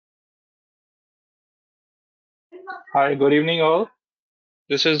Hi, good evening, all.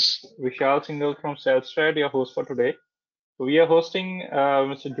 This is Vishal Singhal from Selfstrat, your host for today. We are hosting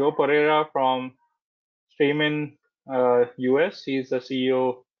Mr. Joe Pereira from Streamn US. He's the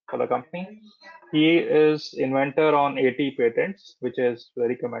CEO for the company. He is inventor on 80 patents, which is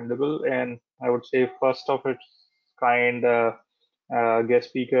very commendable, and I would say first of its kind guest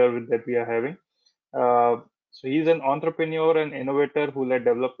speaker that we are having. So he's an entrepreneur and innovator who led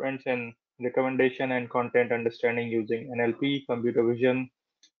developments in recommendation and content understanding using NLP, computer vision.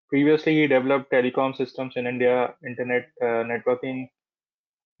 Previously, he developed telecom systems in India, internet networking,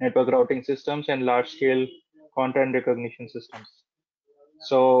 network routing systems, and large-scale content recognition systems.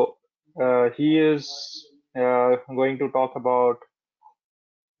 So he is going to talk about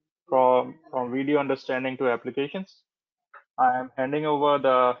from video understanding to applications. I am handing over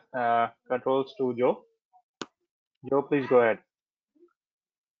the controls to Joe. Joe, please go ahead.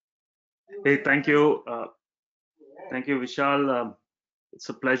 Hey, thank you, Vishal. It's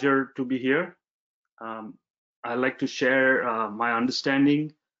a pleasure to be here. I'd like to share my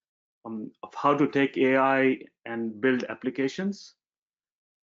understanding of how to take AI and build applications.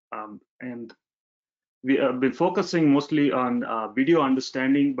 And we have been focusing mostly on video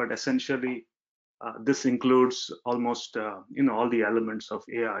understanding, but essentially this includes almost all the elements of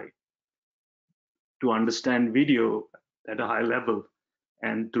AI to understand video at a high level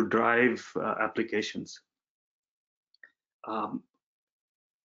and to drive applications. Um,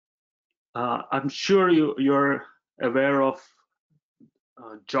 I'm sure you're aware of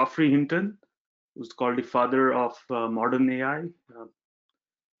Geoffrey Hinton, who's called the father of modern AI.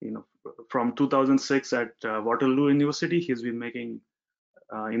 From 2006 at Waterloo University, he's been making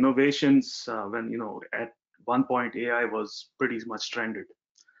innovations when at one point AI was pretty much stranded.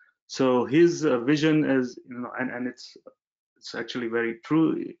 So his vision is, and it's actually very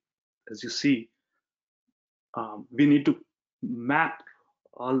true, as you see. We need to map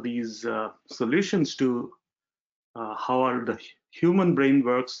all these solutions to how are the human brain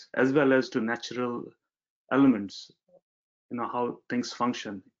works, as well as to natural elements, how things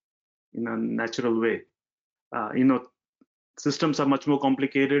function in a natural way. Systems are much more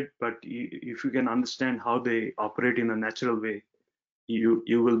complicated, but if you can understand how they operate in a natural way, you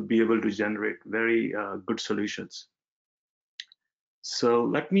will be able to generate very good solutions. So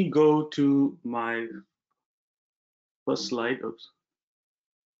let me go to my first slide. Oops.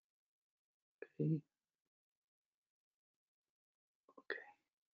 Okay. Okay.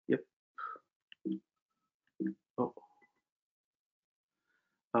 Yep. Oh.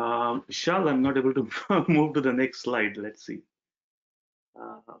 Vishal, I'm not able to move to the next slide. Let's see.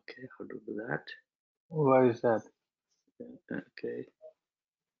 Okay, how to do that? Why is that? Okay.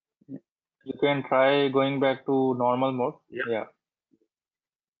 You can try going back to normal mode. Yeah.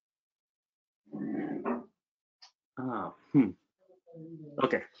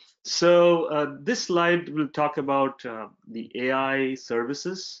 Okay, so this slide will talk about the AI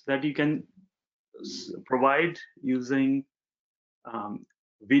services that you can provide using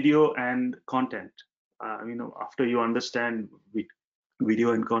video and content. After you understand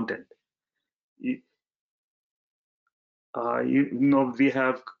video and content, we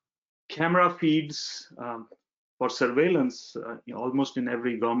have camera feeds for surveillance almost in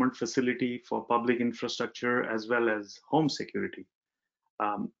every government facility for public infrastructure as well as home security.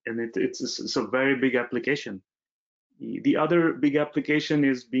 And it's a very big application. The other big application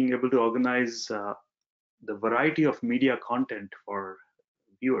is being able to organize the variety of media content for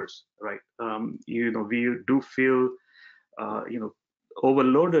viewers, right? We do feel,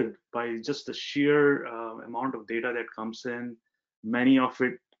 overloaded by just the sheer amount of data that comes in. Many of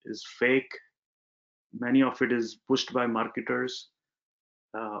it is fake. Many of it is pushed by marketers,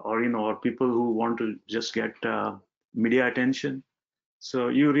 or people who want to just get media attention. So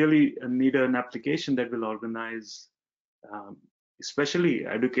you really need an application that will organize, especially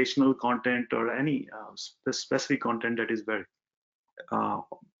educational content or any specific content that is very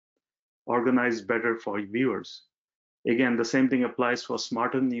organized better for viewers. Again, the same thing applies for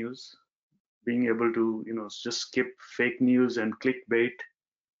smarter news, being able to just skip fake news and clickbait,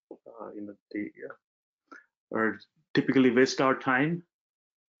 or typically waste our time.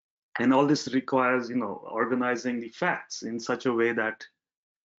 And all this requires organizing the facts in such a way that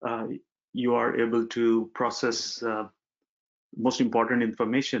you are able to process most important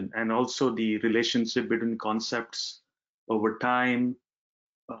information, and also the relationship between concepts over time,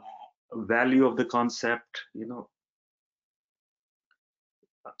 value of the concept,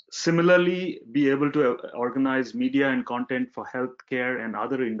 similarly be able to organize media and content for healthcare and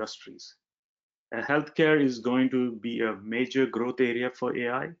other industries. Healthcare is going to be a major growth area for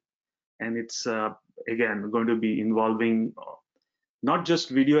AI, and it's again going to be involving not just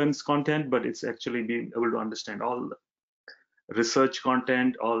video and content, but it's actually being able to understand all research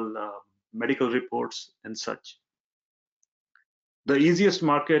content, all medical reports and such. The easiest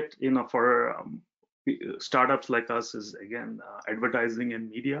market, for startups like us is again advertising and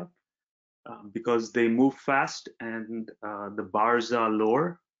media, because they move fast and the bars are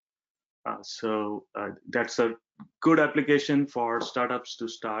lower. So that's a good application for startups to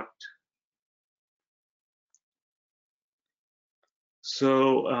start.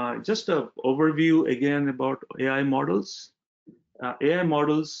 So just an overview again about AI models. AI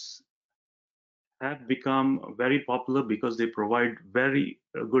models have become very popular because they provide very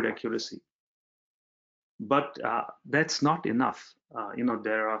good accuracy. But that's not enough.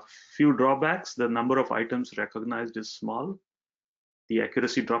 There are few drawbacks. The number of items recognized is small. The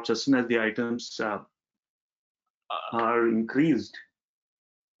accuracy drops as soon as the items are increased,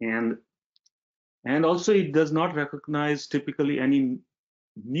 and also it does not recognize typically any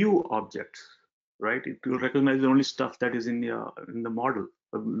new objects, right? It will recognize only stuff that is in the model,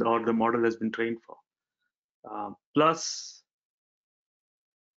 or the model has been trained for. Plus,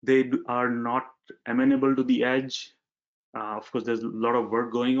 they are not amenable to the edge. Of course, there's a lot of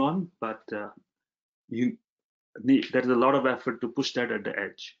work going on, but there's a lot of effort to push that at the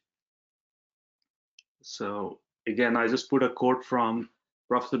edge. So again, I just put a quote from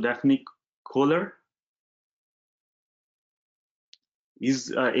Professor Daphne Kohler.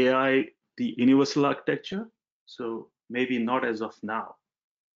 Is AI the universal architecture? So maybe not as of now,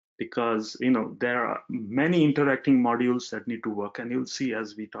 because there are many interacting modules that need to work, and you'll see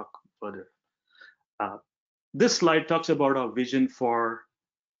as we talk further. This slide talks about our vision for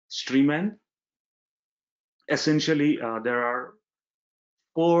Streamn. Essentially, there are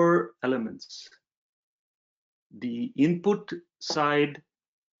 4 elements. The input side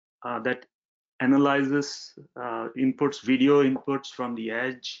that analyzes inputs, video inputs from the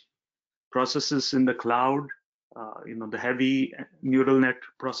edge, processes in the cloud, the heavy neural net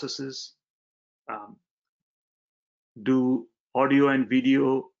processes, do audio and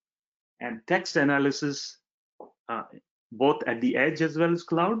video and text analysis, both at the edge as well as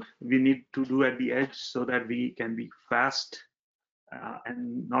cloud. We need to do at the edge so that we can be fast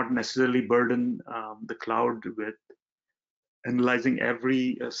and not necessarily burden the cloud with analyzing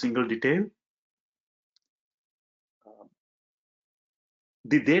every single detail.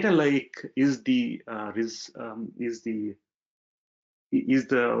 The data lake is the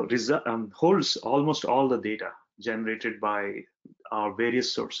holds almost all the data generated by our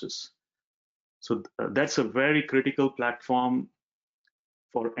various sources. So that's a very critical platform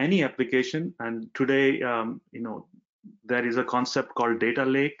for any application. And today, there is a concept called data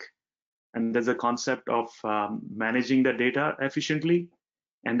lake, and there's a concept of managing the data efficiently.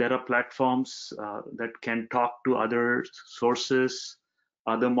 And there are platforms that can talk to other sources,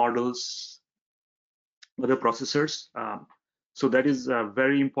 other models, other processors. So that is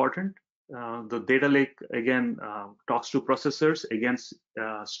very important. The data lake again talks to processors. Again,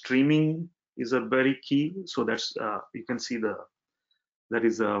 streaming is a very key. So that's you can see there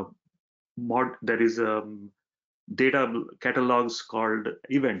is a data catalogs called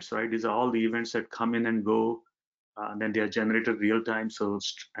events, right? These are all the events that come in and go, and then they are generated real time. So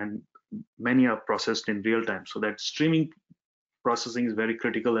and many are processed in real time. So that streaming processing is very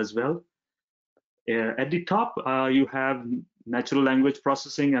critical as well. At the top, you have natural language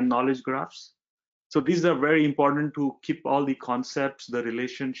processing and knowledge graphs. So these are very important to keep all the concepts, the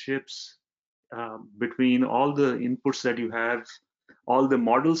relationships between all the inputs that you have, all the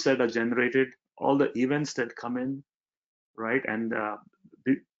models that are generated, all the events that come in, right? And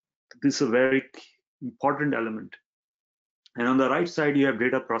this is a very important element. And on the right side, you have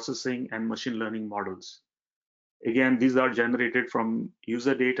data processing and machine learning models. Again, these are generated from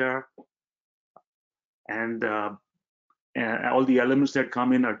user data, and all the elements that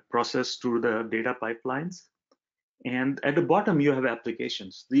come in are processed through the data pipelines. And at the bottom, you have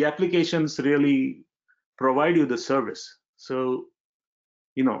applications. The applications really provide you the service. So,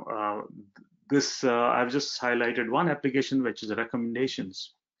 I've just highlighted one application, which is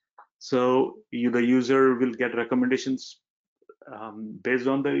recommendations. So the user will get recommendations based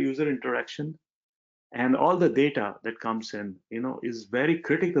on the user interaction, and all the data that comes in, is very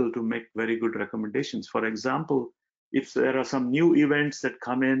critical to make very good recommendations. For example, if there are some new events that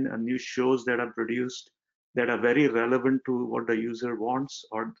come in and new shows that are produced that are very relevant to what the user wants,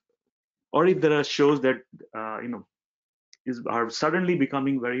 or if there are shows that are suddenly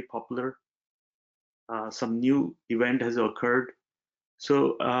becoming very popular, some new event has occurred,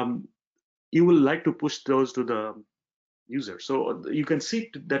 so you will like to push those to the user. So you can see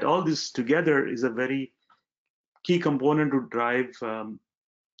that all this together is a very key component to drive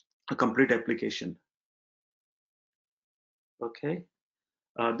a complete application. Okay.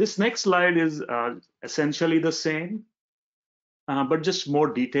 This next slide is essentially the same, but just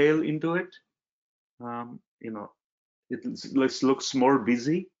more detail into it. You know, it looks more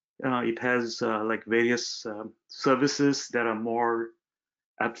busy. It has like various services. There are more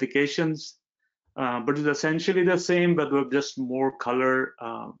applications, but it's essentially the same, but with just more color,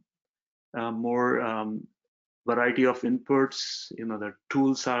 more variety of inputs. You know, the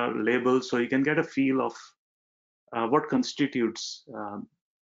tools are labeled, so you can get a feel of what constitutes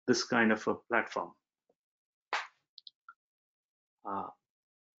this kind of a platform.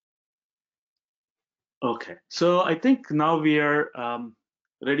 Okay, so I think now we are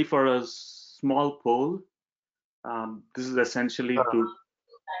ready for a small poll. This is essentially to,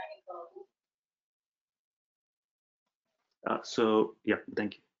 so yeah,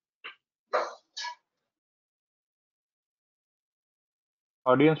 thank you.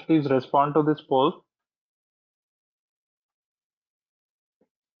 Audience, please respond to this poll.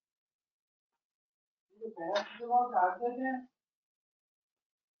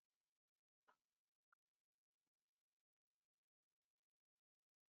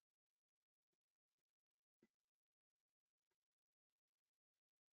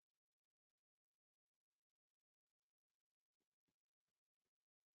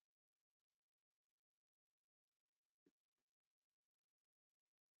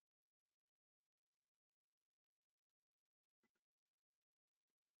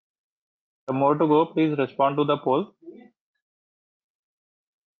 The more to go, please respond to the poll.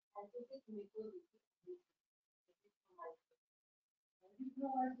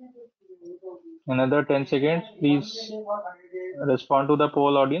 Another 10 seconds, please respond to the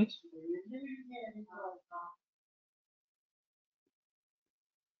poll, audience.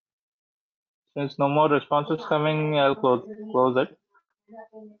 Since no more responses coming, I'll close it.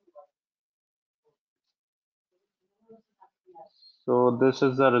 So this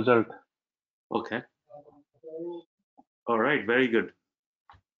is the result. Okay. All right, very good.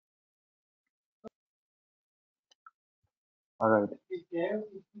 All right.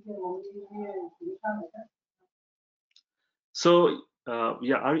 So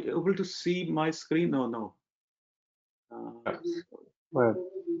yeah, are you able to see my screen? No. Right.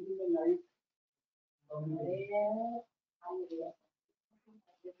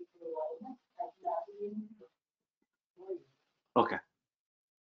 Okay.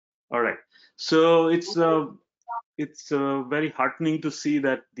 All right. So it's very heartening to see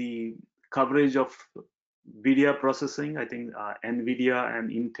that the coverage of video processing, I think NVIDIA and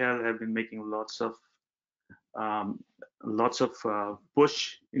Intel have been making lots of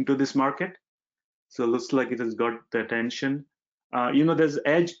push into this market. So it looks like it has got the attention. You know, there's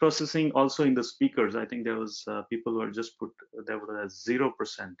edge processing also in the speakers. I think there was people who are just put there was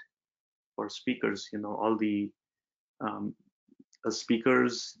 0% for speakers. You know, all the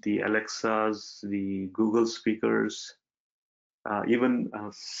speakers, the Alexas, the Google speakers, even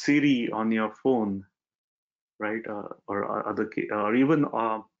Siri on your phone, right? Or other, or even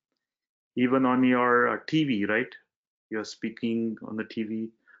on your TV, right? You're speaking on the TV.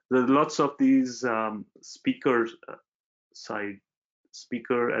 There's lots of these speakers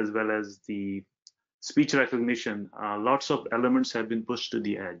speaker as well as the speech recognition. Lots of elements have been pushed to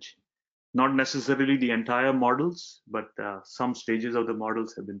the edge. Not necessarily the entire models, but some stages of the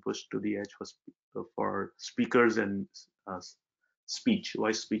models have been pushed to the edge for speakers and speech,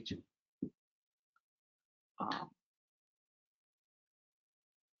 voice speech.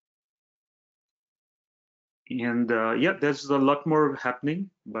 And yeah, there's a lot more happening,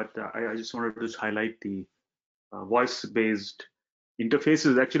 but I just wanted to highlight the voice-based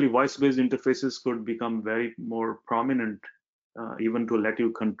interfaces. Actually, voice-based interfaces could become very more prominent, even to let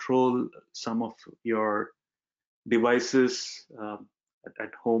you control some of your devices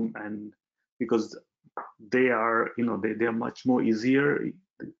at home, and because they are, you know, they are much more easier.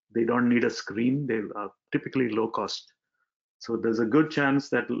 They don't need a screen. They are typically low cost. So there's a good chance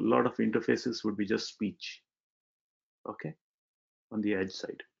that a lot of interfaces would be just speech. Okay, on the edge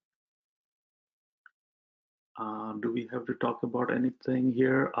side. Do we have to talk about anything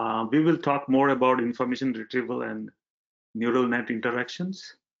here? We will talk more about information retrieval and neural net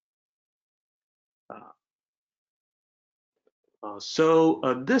interactions.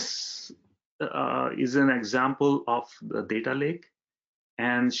 This is an example of the data lake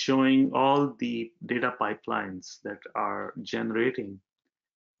and showing all the data pipelines that are generating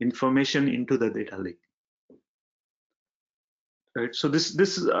information into the data lake. Right. So this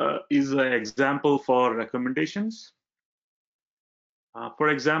is an example for recommendations. For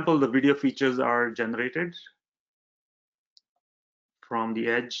example, the video features are generated from the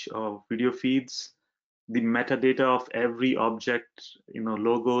edge of video feeds. The metadata of every object,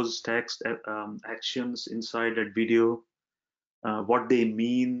 logos, text, actions inside that video, what they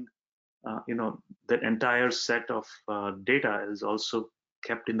mean, that entire set of data is also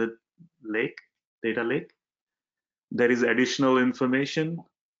kept in the data lake. There is additional information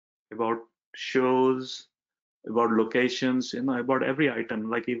about shows, about locations, about every item.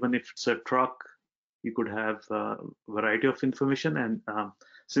 Like even if it's a truck, you could have a variety of information. And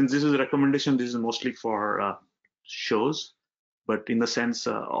since this is a recommendation, this is mostly for shows. But in the sense,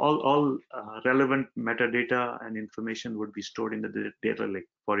 all relevant metadata and information would be stored in the data lake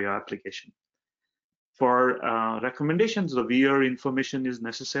for your application. For recommendations, the viewer information is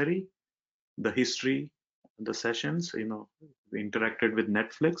necessary, the history, the sessions, we interacted with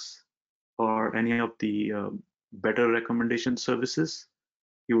Netflix or any of the better recommendation services,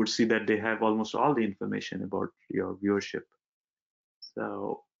 you would see that they have almost all the information about your viewership.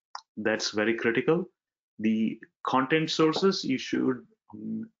 So that's very critical. The content sources, you should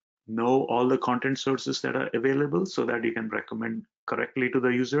know all the content sources that are available so that you can recommend correctly to the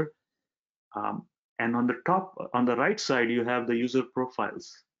user. And on the right side, you have the user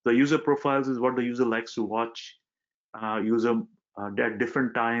profiles. The user profiles is what the user likes to watch, user at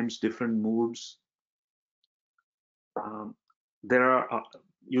different times, different moods. There are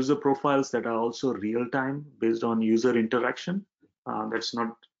user profiles that are also real time based on user interaction. That's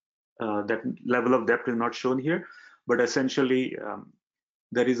not that level of depth is not shown here, but essentially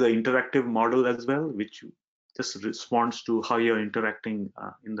there is an interactive model as well, which just responds to how you're interacting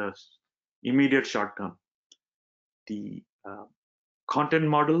in the immediate short term. The content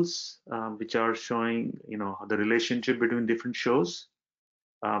models, which are showing, the relationship between different shows.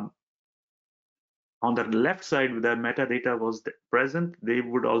 On the left side, where the metadata was present, they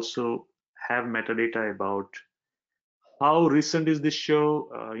would also have metadata about how recent is this show,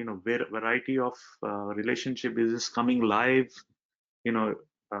 where variety of relationship is this coming live,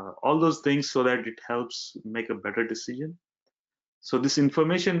 all those things, so that it helps make a better decision. So this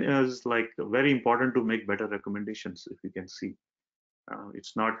information is like very important to make better recommendations. If you can see,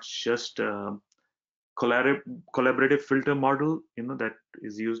 it's not just collaborative filter model, that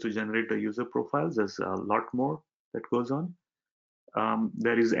is used to generate the user profiles. There's a lot more that goes on.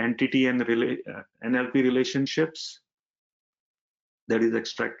 There is entity and NLP relationships that is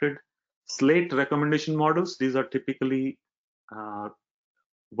extracted. Slate recommendation models, these are typically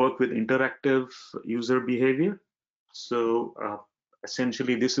work with interactive user behavior. So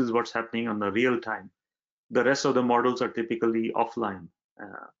essentially, this is what's happening on the real time. The rest of the models are typically offline.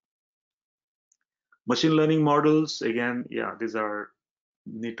 Machine learning models, again, these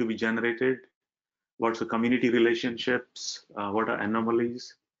need to be generated. What's the community relationships? What are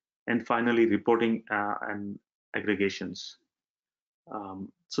anomalies? And finally, reporting and aggregations.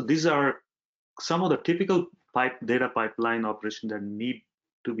 So these are some of the typical data pipeline operations that need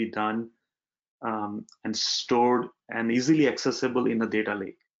to be done and stored and easily accessible in a data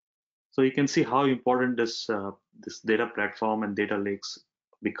lake. So you can see how important this data platform and data lakes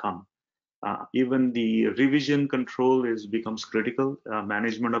become. Even the revision control becomes critical.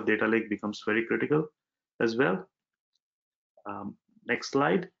 Management of data lake becomes very critical as well. Next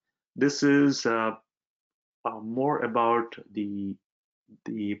slide. This is more about the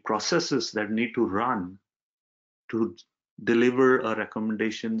processes that need to run to deliver a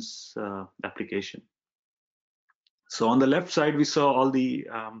recommendations application. So on the left side, we saw all the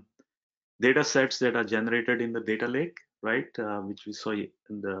data sets that are generated in the data lake, right? Which we saw in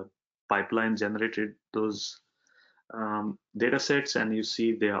the pipeline generated those data sets, and you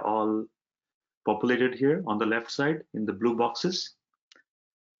see they are all populated here on the left side in the blue boxes.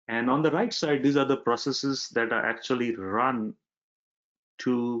 And on the right side, these are the processes that are actually run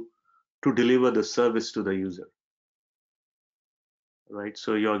to deliver the service to the user, right?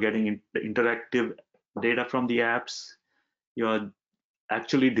 So you're getting the interactive data from the apps. You're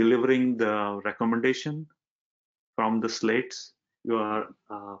actually delivering the recommendation from the slates. You are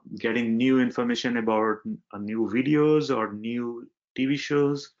getting new information about new videos or new TV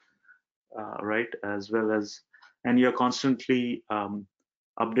shows, right? As well as, and you're constantly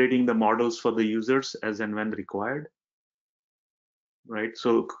updating the models for the users as and when required, right?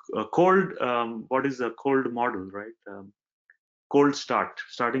 So what is a cold model, right? Cold start.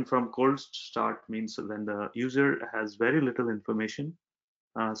 Starting from cold start means when the user has very little information.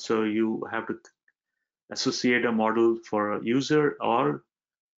 So you have to associate a model for a user or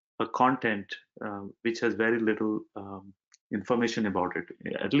a content which has very little information about it,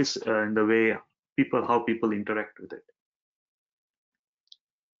 at least in the way how people interact with it.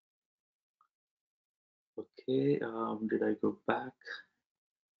 Okay, did I go back?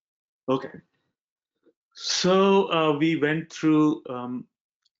 Okay, so we went through um,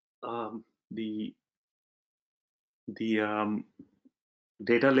 the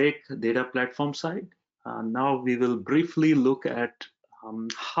data lake, data platform side. Now we will briefly look at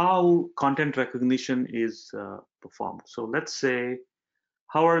how content recognition is performed. So let's say,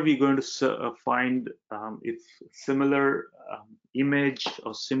 how are we going to find if similar image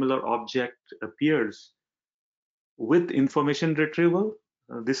or similar object appears with information retrieval?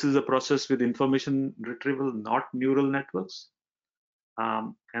 This is a process with information retrieval, not neural networks.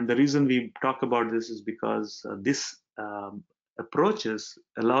 And the reason we talk about this is because this approaches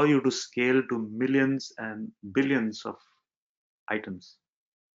allow you to scale to millions and billions of items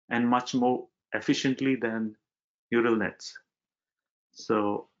and much more efficiently than neural nets.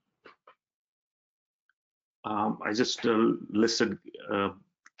 So I just listed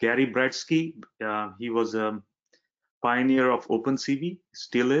Gary Bradsky. He was a pioneer of OpenCV,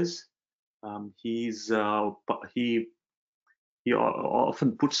 still is. He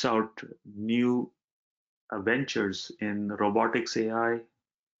often puts out new ventures in robotics AI,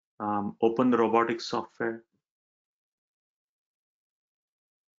 open robotics software.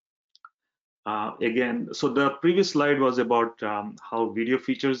 Again, so the previous slide was about how video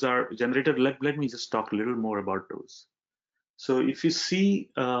features are generated. Let me just talk a little more about those. So if you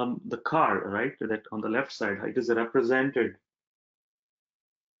see the car, right, that on the left side, it is represented.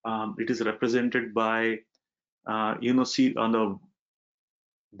 It is represented by, see on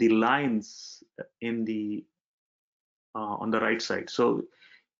the lines in the on the right side. So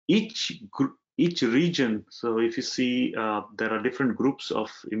each region, so if you see there are different groups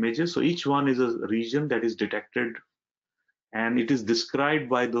of images, so each one is a region that is detected, and it is described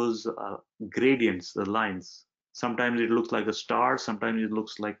by those gradients, the lines. Sometimes it looks like a star, sometimes it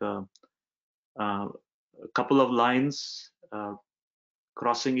looks like a couple of lines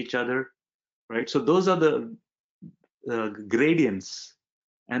crossing each other, right? So those are the gradients,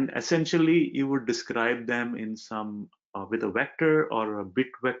 and essentially you would describe them in some with a vector or a bit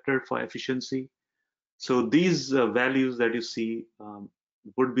vector for efficiency. So these values that you see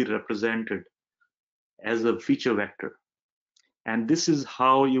would be represented as a feature vector. And this is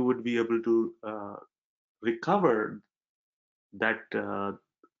how you would be able to recover that a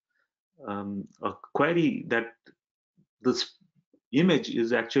query that this image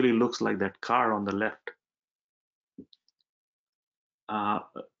is actually looks like that car on the left. Uh,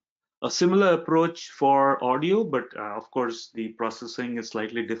 a similar approach for audio, but of course the processing is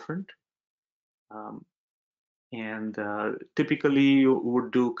slightly different. Um, and typically you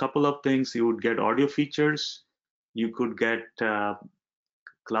would do a couple of things. You would get audio features, you could get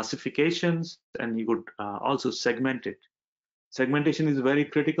classifications, and you could also segment it. Segmentation is very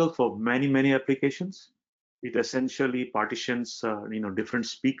critical for many applications. It essentially partitions different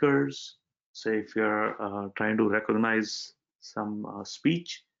speakers. Say if you're trying to recognize some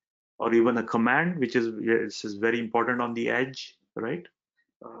speech or even a command, which is very important on the edge, right?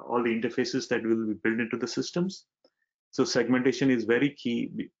 All the interfaces that will be built into the systems. So segmentation is very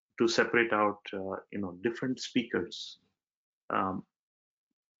key to separate out different speakers um,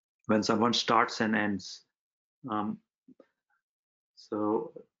 when someone starts and ends. Um,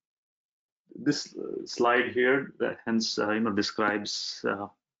 so this slide here that hence describes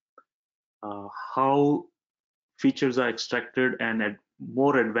how features are extracted and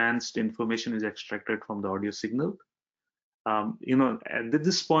more advanced information is extracted from the audio signal. At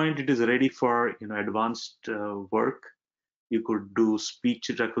this point it is ready for advanced work. You could do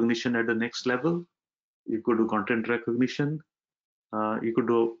speech recognition at the next level. You could do content recognition. You could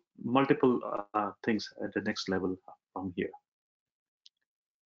do multiple things at the next level from here.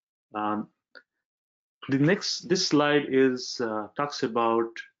 Um, this slide is talks about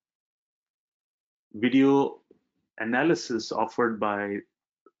video analysis offered by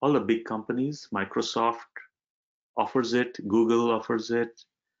all the big companies. Microsoft offers it, Google offers it,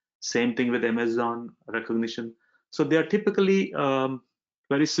 same thing with Amazon recognition. So they are typically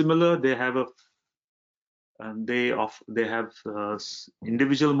very similar. They have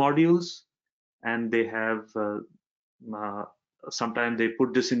individual modules, and they have sometimes they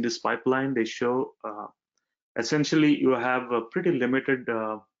put this in this pipeline. They show essentially you have a pretty limited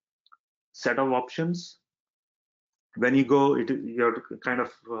set of options. When you go, you have to kind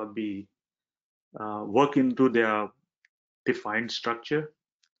of be work into their defined structure,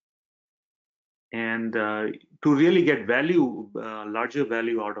 and to really get value, larger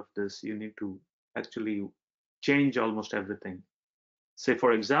value out of this, you need to actually change almost everything. Say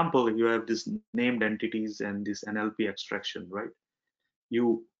for example, you have these named entities and this NLP extraction, right?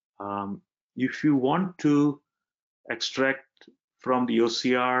 You if you want to extract from the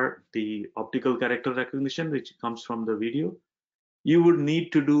OCR the optical character recognition, which comes from the video, you would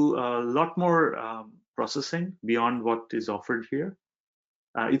need to do a lot more processing beyond what is offered here.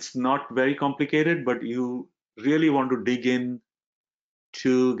 It's not very complicated, but you really want to dig in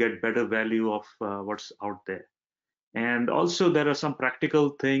to get better value of what's out there. And also there are some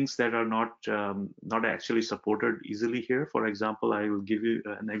practical things that are not actually supported easily here. For example, I will give you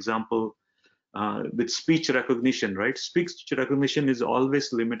an example with speech recognition, right? Speech recognition is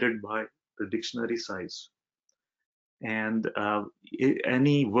always limited by the dictionary size. And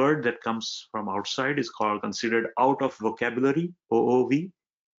any word that comes from outside is considered out of vocabulary, OOV,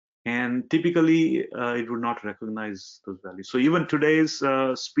 and typically it would not recognize those values. So even today's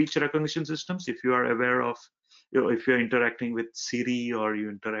speech recognition systems, if you are aware of, if you're interacting with Siri or you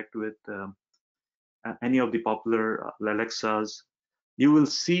interact with any of the popular Alexas, you will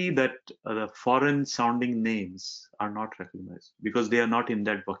see that the foreign sounding names are not recognized because they are not in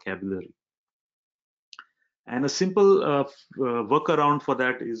that vocabulary. And a simple workaround for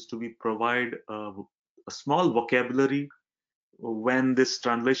that is to provide a small vocabulary when this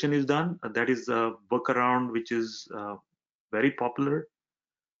translation is done. That is a workaround which is very popular,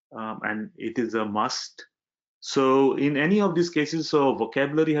 and it is a must. So in any of these cases, so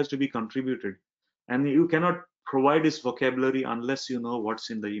vocabulary has to be contributed, and you cannot provide this vocabulary unless you know what's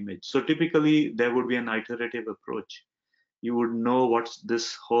in the image. So typically there would be an iterative approach. You would know what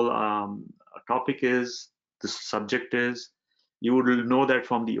this whole topic is, the subject is. You would know that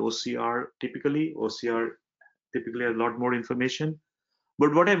from the OCR. Typically, OCR typically has a lot more information.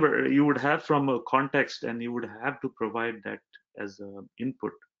 But whatever you would have from a context, and you would have to provide that as an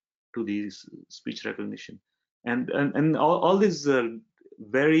input to these speech recognition. And all these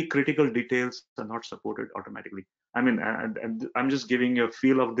very critical details are not supported automatically. I mean, and I'm just giving you a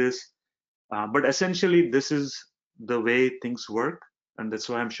feel of this, but essentially this is the way things work, and that's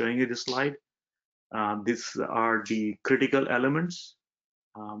why I'm showing you this slide. These are the critical elements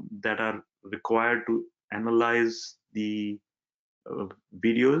that are required to analyze the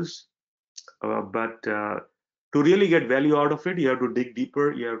videos, but to really get value out of it, you have to dig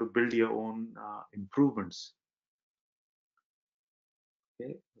deeper, you have to build your own improvements.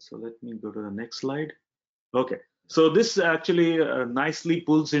 Okay, so let me go to the next slide. Okay, so this actually nicely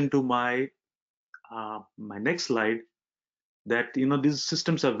pulls into my my next slide, that these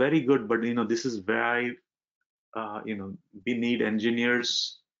systems are very good, but this is where we need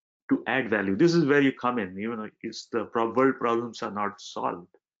engineers to add value. This is where you come in. It's the world problems are not solved,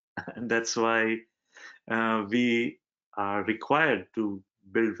 and that's why we are required to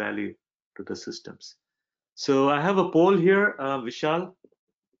build value to the systems. So I have a poll here, Vishal.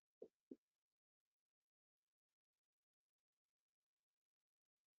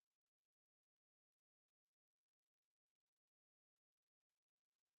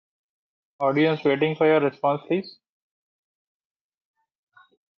 Audience waiting for your response, please.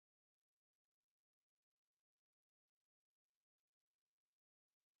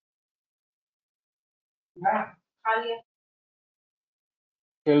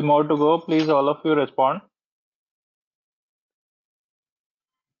 Still more to go. Please, all of you respond.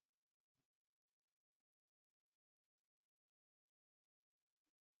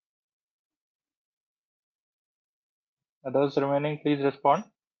 Others remaining, please respond.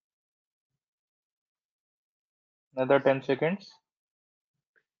 Another 10 seconds.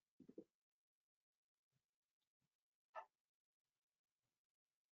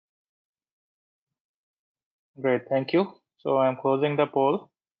 Great, thank you. So I'm closing the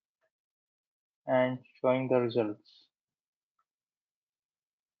poll and showing the results.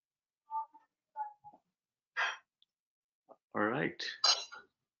 All right.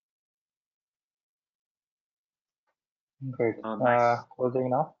 Great. Nice. Closing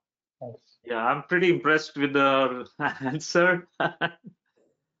now. Thanks. Yeah, I'm pretty impressed with the answer.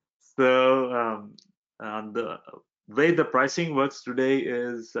 So the way the pricing works today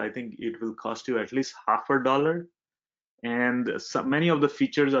is, I think it will cost you at least $50, and many of the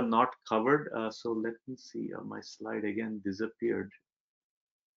features are not covered. So let me see. My slide again disappeared.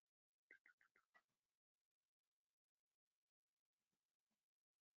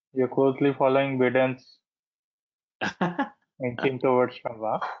 You're closely following Biden's inching towards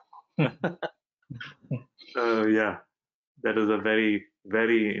Trump. Yeah, that was a very,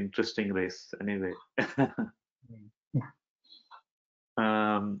 very interesting race. Anyway,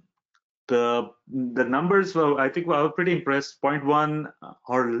 the numbers were, I think, I was pretty impressed. 0.1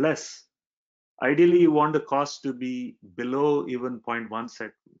 or less. Ideally, you want the cost to be below even 0.1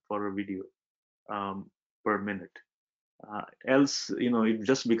 cent for a video per minute. else, it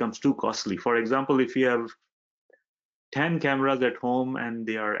just becomes too costly. For example, if you have 10 cameras at home and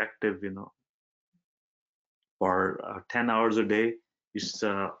they are active, for 10 hours a day, it's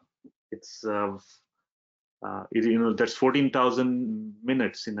it's that's 14,000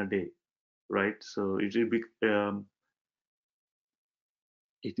 minutes in a day, right? So it will be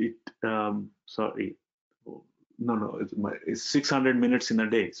sorry, no, it's 600 minutes in a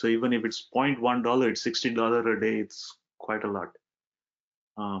day. So even if it's $0.1, it's $60 a day. It's quite a lot.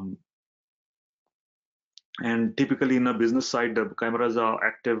 And typically in a business side, the cameras are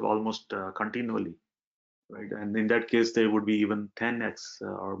active almost continually, right? And in that case, they would be even 10x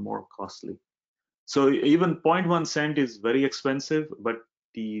or more costly. So even 0.1 cent is very expensive, but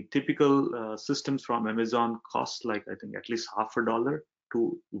the typical systems from Amazon cost like, I think, at least $0.50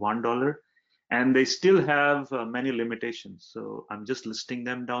 to $1, and they still have many limitations. So I'm just listing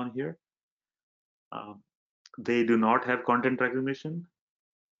them down here. They do not have content recognition.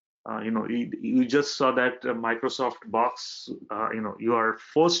 You just saw that Microsoft box. You are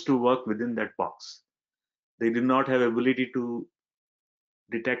forced to work within that box. They do not have ability to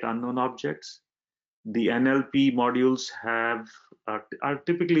detect unknown objects. The NLP modules are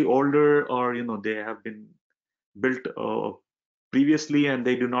typically older, or they have been built previously, and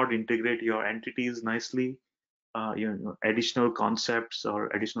they do not integrate your entities nicely. Additional concepts or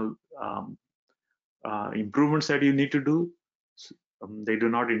additional improvements that you need to do, they do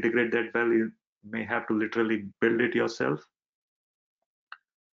not integrate that well. You may have to literally build it yourself.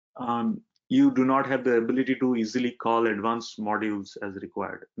 You do not have the ability to easily call advanced modules as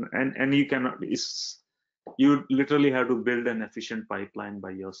required, and you cannot. You literally have to build an efficient pipeline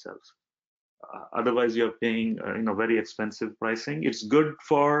by yourself. Otherwise, you're paying very expensive pricing. It's good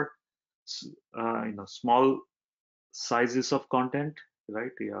for small sizes of content,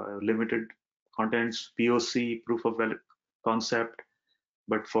 right? Limited contents, POC, proof of concept.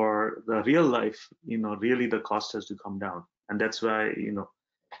 But for the real life, really the cost has to come down, and that's why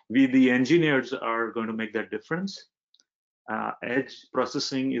we, the engineers, are going to make that difference. Edge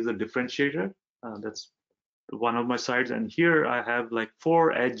processing is a differentiator. That's one of my sides, and here I have like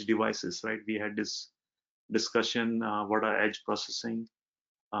 4 edge devices, right? We had this discussion, what are edge processing?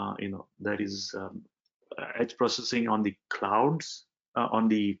 That is edge processing on the clouds, in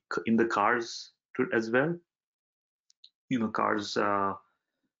the cars as well. Cars,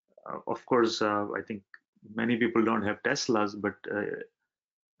 of course, I think many people don't have Teslas, but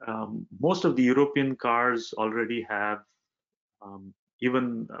most of the European cars already have,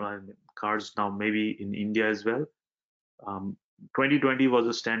 even cars now, maybe in India as well. 2020 was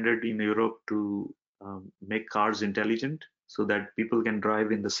a standard in Europe to make cars intelligent, so that people can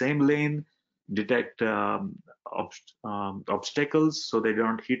drive in the same lane, detect obstacles so they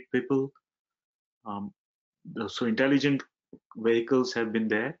don't hit people. So intelligent vehicles have been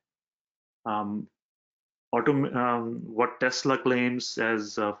there. What Tesla claims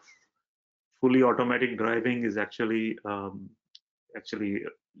as fully automatic driving is actually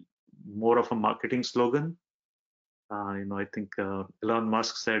more of a marketing slogan. I think Elon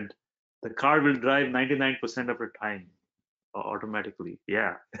Musk said the car will drive 99% of the time automatically.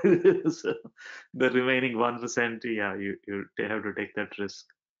 Yeah. So the remaining 1%, yeah, you have to take that risk.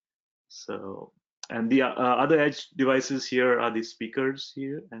 So, and the other edge devices here are the speakers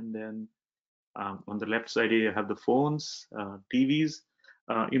here, and then on the left side you have the phones, TVs.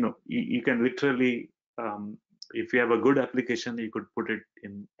 You can literally, if you have a good application, you could put it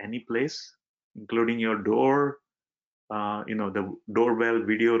in any place, including your door. The doorbell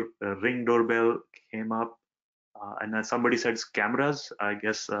video, Ring doorbell came up, and then somebody said cameras. I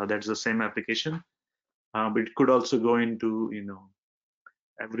guess that's the same application, but it could also go into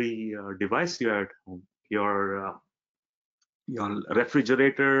every device you have at home. Your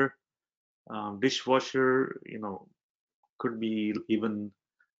refrigerator, dishwasher, could be even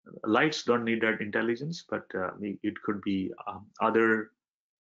lights. Don't need that intelligence, but it could be other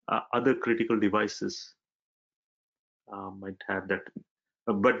critical devices might have that.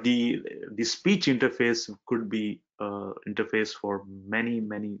 But the speech interface could be interface for many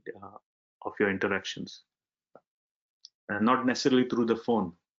of your interactions, not necessarily through the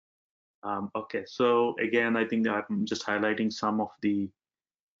phone. Okay, so again, I think I'm just highlighting some of the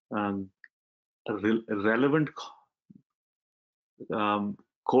relevant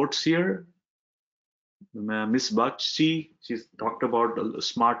quotes here. Miss Bakshi, she's talked about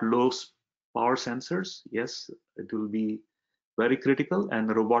smart low power sensors. Yes, it will be very critical,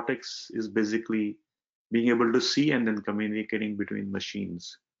 and robotics is basically being able to see and then communicating between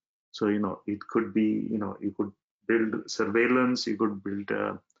machines. So it could be, you could build surveillance, you could build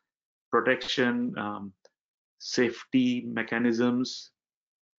protection, safety mechanisms,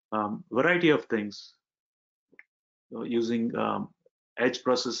 variety of things using edge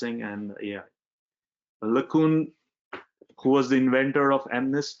processing and AI. LeCun, who was the inventor of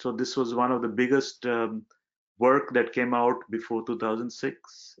MNIST, so this was one of the biggest work that came out before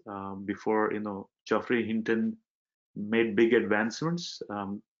 2006, before Geoffrey Hinton made big advancements.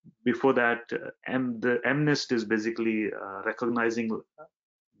 Before that, the MNIST is basically recognizing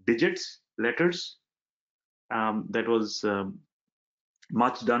digits, letters. That was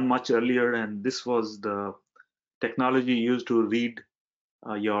done much earlier, and this was the technology used to read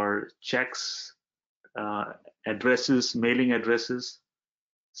your checks, addresses, mailing addresses.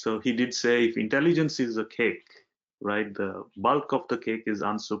 So he did say, if intelligence is a cake, right, the bulk of the cake is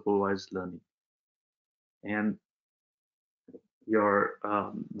unsupervised learning, and your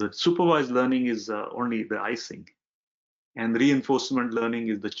the supervised learning is only the icing, and reinforcement learning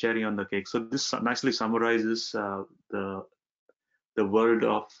is the cherry on the cake. So this nicely summarizes the world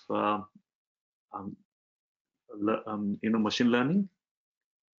of machine learning.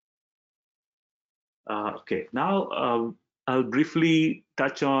 Okay, now I'll briefly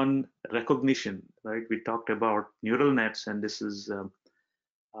touch on recognition. Right, we talked about neural nets, and this is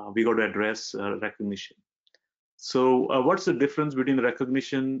we got to address recognition. So, what's the difference between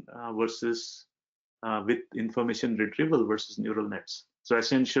recognition versus with information retrieval versus neural nets? So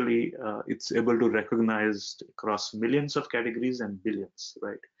essentially, it's able to recognize across millions of categories and billions,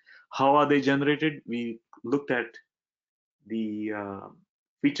 right? How are they generated? We looked at the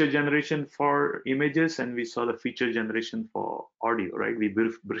feature generation for images, and we saw the feature generation for audio, right? We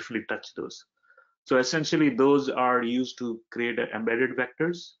briefly touched those. So essentially, those are used to create embedded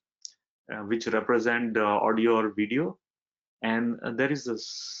vectors, which represent audio or video. And there is a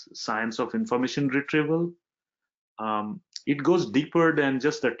science of information retrieval. It goes deeper than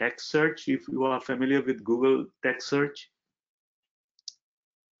just the text search. If you are familiar with Google text search,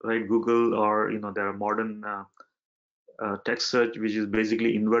 right? Google, or there are modern text search, which is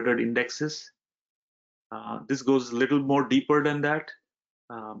basically inverted indexes. This goes a little more deeper than that,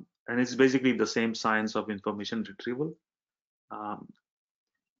 and it's basically the same science of information retrieval. Um,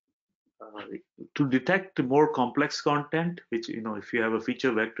 to detect more complex content, which if you have a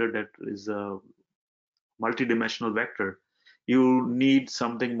feature vector that is a multidimensional vector, you need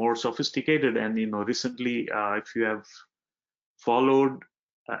something more sophisticated. And recently, if you have followed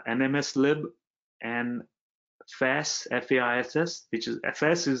NMSLib and FASS, FAISS, which is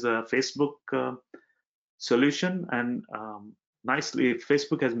FASS is a Facebook solution, and nicely,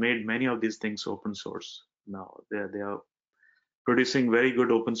 Facebook has made many of these things open source now. They are producing very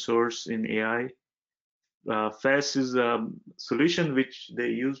good open source in AI. FASS is a solution which they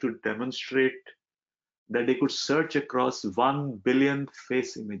use to demonstrate that they could search across 1 billion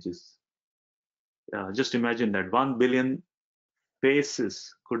face images. Just imagine that 1 billion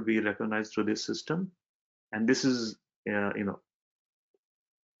faces could be recognized through this system, and this is uh,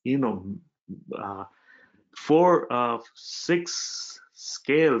 6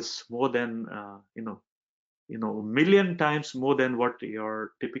 scales more than million times more than what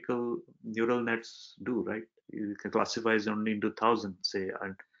your typical neural nets do, right? You can classify it only into 1,000, say,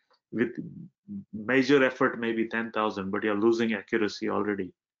 and with major effort maybe 10,000, but you're losing accuracy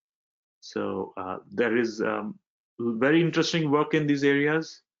already. So there is very interesting work in these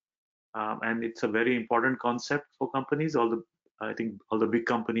areas, and it's a very important concept for companies. I think all the big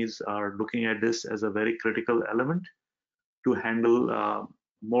companies are looking at this as a very critical element to handle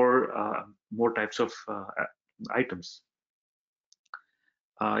more types of items.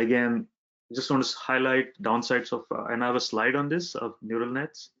 Again, just want to highlight downsides of, and I have a slide on this, of neural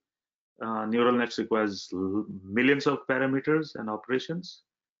nets. Neural nets requires millions of parameters and operations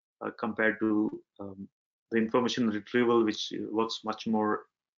compared to the information retrieval, which works much more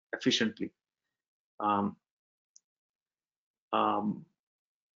efficiently. Um, um,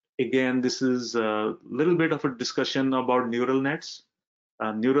 Again, this is a little bit of a discussion about neural nets.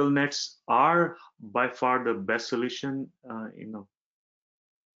 Neural nets are by far the best solution,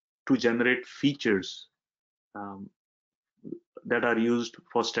 to generate features um, that are used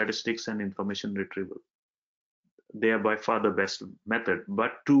for statistics and information retrieval. They are by far the best method,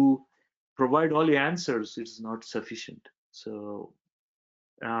 but to provide all the answers, it's not sufficient. So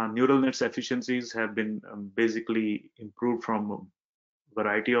neural nets efficiencies have been basically improved from a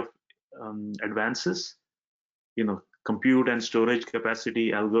variety of advances, compute and storage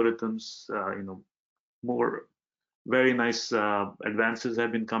capacity, algorithms, more very nice advances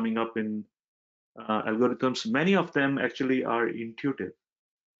have been coming up in algorithms. Many of them actually are intuitive.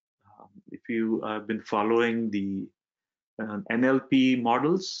 If you have been following the NLP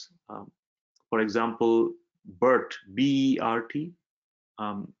models, for example, BERT, B-E-R-T,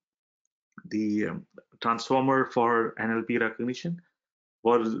 the transformer for NLP recognition,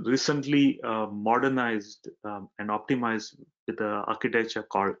 was recently modernized and optimized with an architecture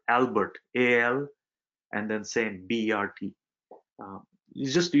called Albert, A-L, and then same B-E-R-T.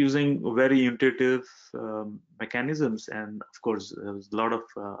 It's just using very intuitive mechanisms, and of course, there's a lot of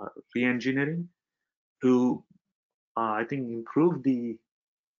re-engineering to, I think, improve the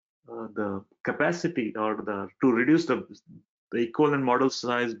capacity or to reduce the equivalent model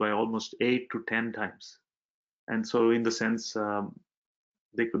size by almost 8 to 10 times. And so, in the sense,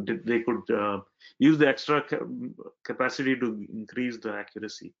 they could use the extra capacity to increase the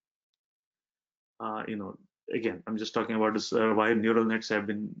accuracy. Again, I'm just talking about this, why neural nets have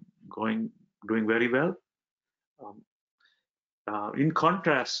been doing very well. In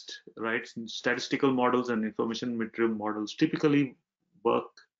contrast, right, statistical models and information retrieval models typically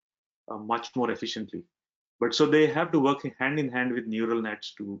work much more efficiently. But so they have to work hand in hand with neural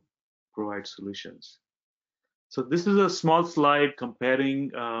nets to provide solutions. So this is a small slide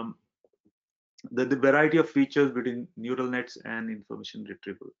comparing the variety of features between neural nets and information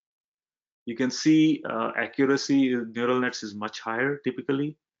retrieval. You can see accuracy in neural nets is much higher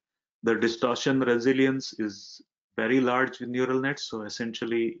typically. The distortion resilience is very large with neural nets. So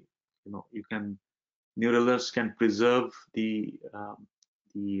essentially, neural nets can preserve the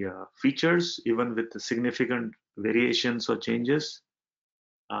features even with the significant variations or changes.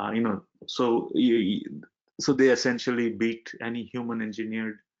 So they essentially beat any human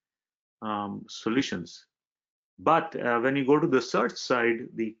engineered solutions. But when you go to the search side,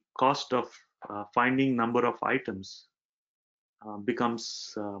 the cost of finding number of items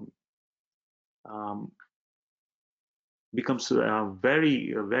becomes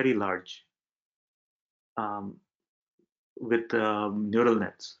very large with neural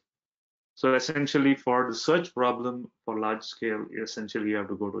nets. So essentially, for the search problem for large scale, essentially you have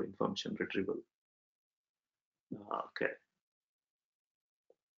to go to information retrieval. Okay.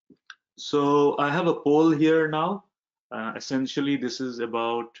 So I have a poll here now. Essentially, this is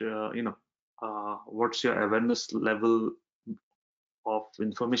about what's your awareness level of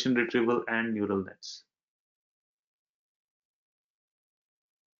information retrieval and neural nets.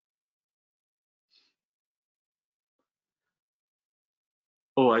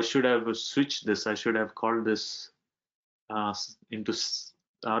 Oh, I should have switched this. I should have called this into.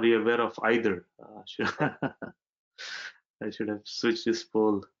 Are you aware of either? I should have switched this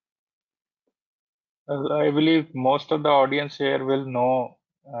poll. I believe most of the audience here will know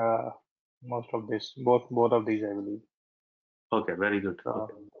most of this, both of these, I believe. Okay, very good.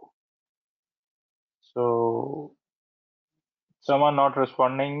 Okay. So some are not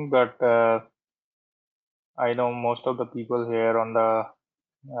responding, but I know most of the people here on the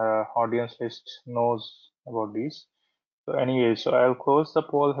audience list knows about these. So anyway, so I'll close the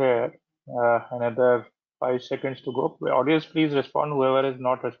poll here. Another 5 seconds to go. Audience, please respond, whoever has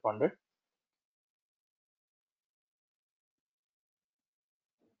not responded.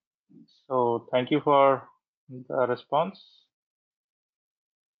 So thank you for the response.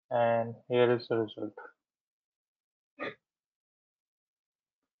 And here is the result.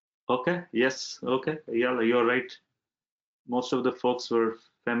 Okay, yes, okay. Yeah, you're right. Most of the folks were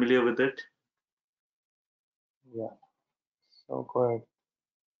familiar with it. Yeah, so go ahead.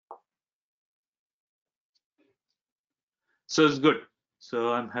 So it's good.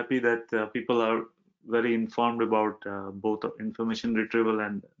 So I'm happy that people are very informed about both information retrieval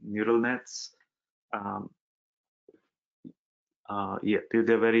and neural nets. Yeah,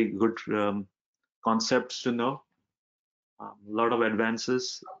 they're very good concepts to know. A lot of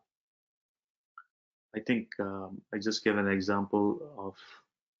advances. I think I just gave an example of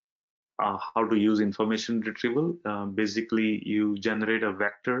how to use information retrieval. Basically, you generate a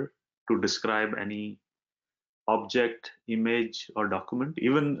vector to describe any object, image, or document.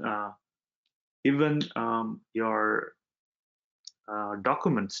 Even your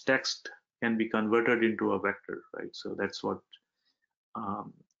documents, text can be converted into a vector, right? So that's what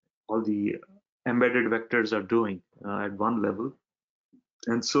all the embedded vectors are doing at one level.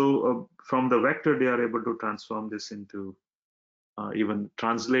 And so from the vector, they are able to transform this into even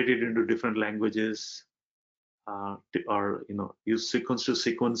translate it into different languages, or use sequence to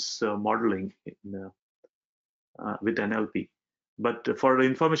sequence modeling with NLP. But for the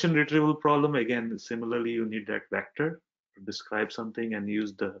information retrieval problem, again, similarly, you need that vector to describe something and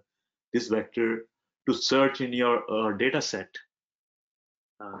use this vector to search in your data set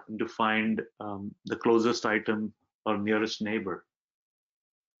to find the closest item or nearest neighbor.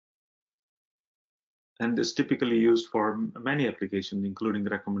 And is typically used for many applications, including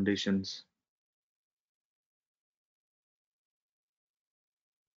recommendations.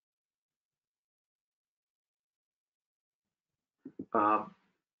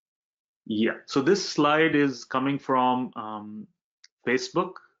 Yeah, so this slide is coming from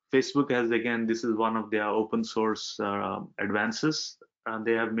Facebook. Facebook has, again, this is one of their open source advances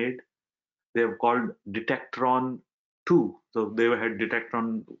they have made. They have called Detectron 2. So they had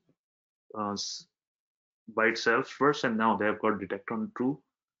Detectron uh, by itself first, and now they have got Detectron 2,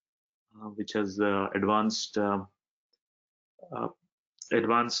 which has advanced uh,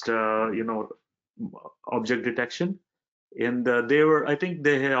 you know, object detection. And they were, I think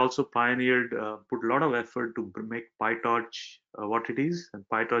they had also pioneered, put a lot of effort to make PyTorch what it is. And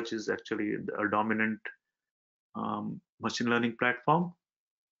PyTorch is actually a dominant machine learning platform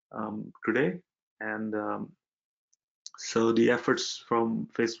today. And so the efforts from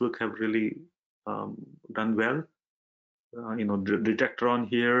Facebook have really done well. You know, Detectron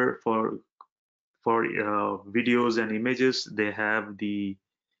here for videos and images. They have the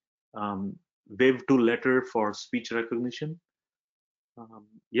wave to letter for speech recognition.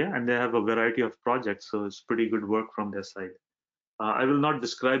 Yeah, and they have a variety of projects, so it's pretty good work from their side. I will not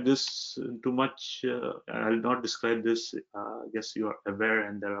describe this too much. I will not describe this. I guess you are aware,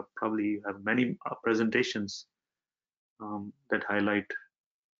 and there are probably have many presentations that highlight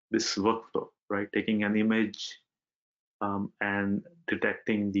this workflow, right? Taking an image and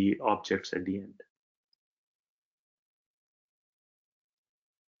detecting the objects at the end.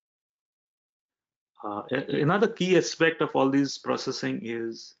 Another key aspect of all this processing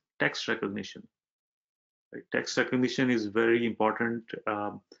is text recognition. Right? Text recognition is very important.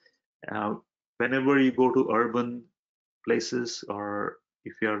 Uh, Whenever you go to urban places, or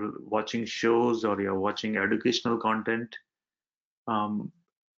if you're watching shows or you're watching educational content,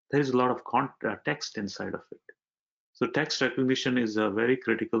 there is a lot of text inside of it. So text recognition is a very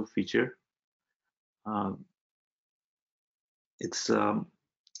critical feature. Um, it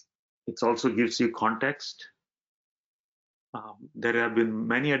also gives you context. There have been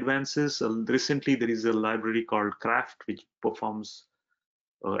many advances. Recently, there is a library called Craft, which performs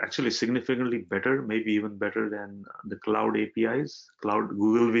actually significantly better, maybe even better than the cloud APIs.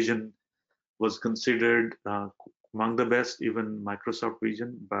 Google Vision was considered among the best, even Microsoft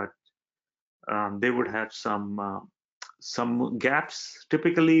Vision, but they would have some gaps.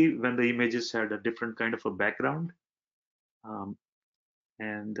 Typically, when the images had a different kind of a background, um,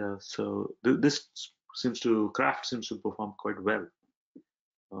 and so this Craft seems to perform quite well.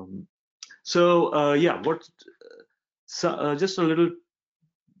 Yeah, just a little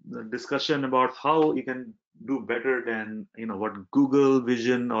discussion about how you can do better than what Google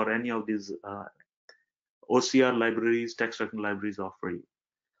Vision or any of these OCR libraries, text recognition libraries offer you.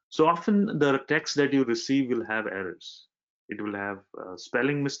 So often the text that you receive will have errors. It will have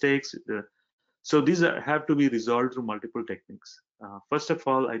spelling mistakes. So these have to be resolved through multiple techniques. First of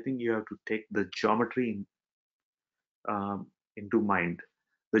all, I think you have to take the geometry into mind.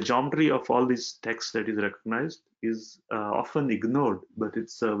 The geometry of all these text that is recognized is often ignored, but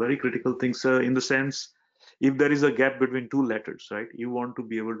it's a very critical thing. So in the sense, if there is a gap between two letters, right, you want to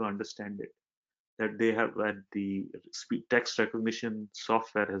be able to understand it, that they have that the text recognition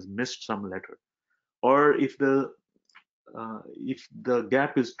software has missed some letter, or if the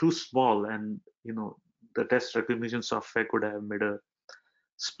gap is too small, and the text recognition software could have made a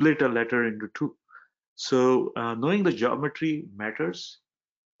split a letter into two. So knowing the geometry matters.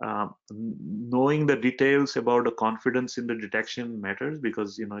 Knowing the details about the confidence in the detection matters,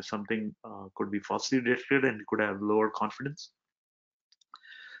 because something could be falsely detected and it could have lower confidence.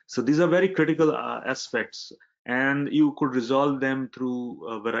 So these are very critical aspects, and you could resolve them through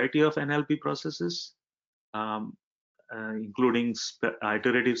a variety of NLP processes, um, including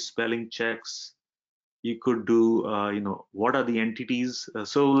iterative spelling checks. You could do, what are the entities?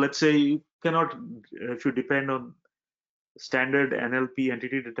 So let's say you cannot, if you depend on standard NLP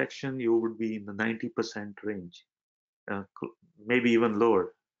entity detection, you would be in the 90% range, maybe even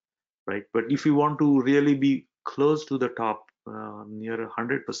lower, right? But if you want to really be close to the top, near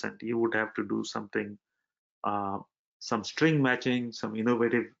 100%, you would have to do something, some string matching, some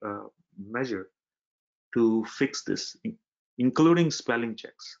innovative measure to fix this, including spelling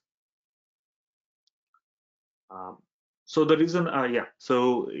checks. Um, so the reason, yeah,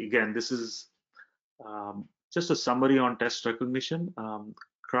 so again, this is just a summary on text recognition.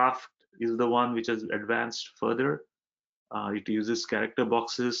 Craft is the one which has advanced further. It uses character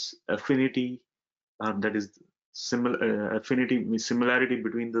boxes, affinity, that is similarity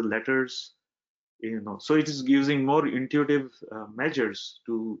between the letters. So it is using more intuitive measures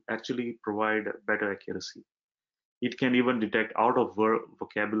to actually provide better accuracy. It can even detect out of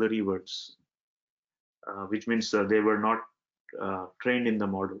vocabulary words, which means they were not trained in the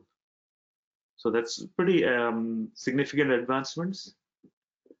model. So that's pretty significant advancements.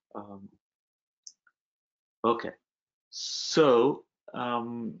 Okay, so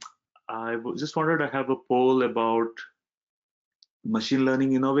I just wanted to have a poll about machine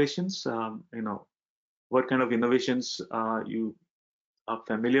learning innovations. What kind of innovations you are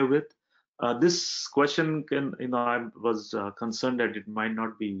familiar with? This question can, I was concerned that it might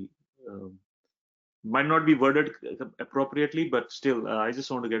not be worded appropriately, but still, I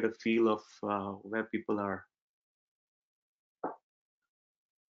just want to get a feel of where people are.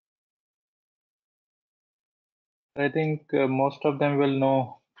 I think most of them will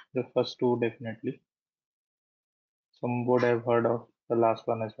know the first two definitely. Some would have heard of the last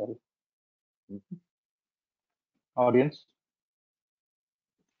one as well. Mhm. Audience?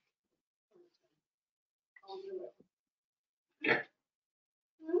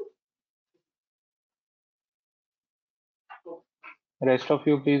 Rest of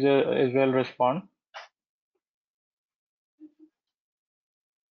you, please as well respond.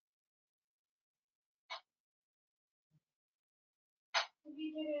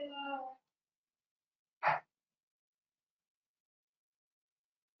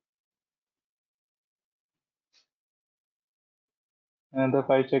 Another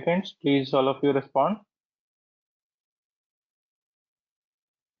 5 seconds. Please, all of you respond.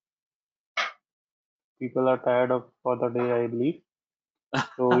 People are tired of for the day, I believe.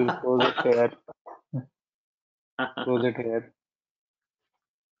 So we'll close it here. Close it here.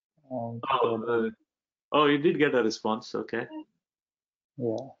 And Oh, you did get a response. Okay.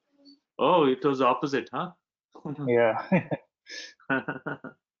 yeah, Oh, it was opposite, huh? yeah.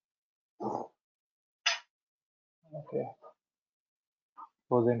 Okay,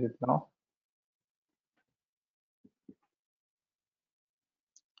 closing it now.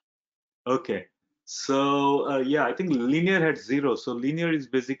 Okay. So yeah, I think linear had 0. So linear is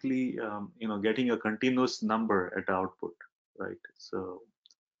basically getting a continuous number at output, right? So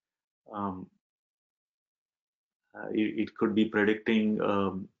it could be predicting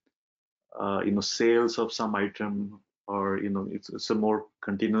sales of some item, or it's a more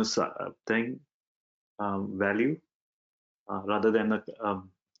continuous thing, value, rather than a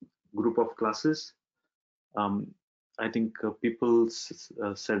group of classes. I think people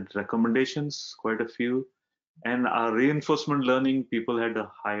said recommendations, quite a few, and reinforcement learning, people had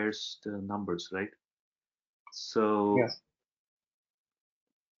the highest numbers, right? So Yeah.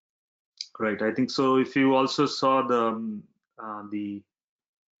 right, I think so. If you also saw the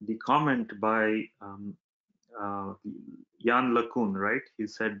comment by Jan LeCun, right? He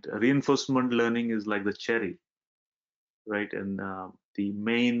said reinforcement learning is like the cherry, right? And the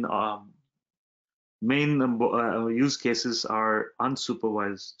main use cases are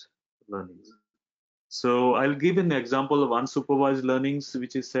unsupervised learnings. So I'll give an example of unsupervised learnings,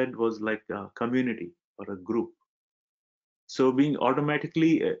 which he said was like a community or a group. So being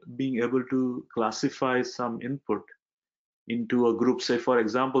automatically being able to classify some input into a group. Say, for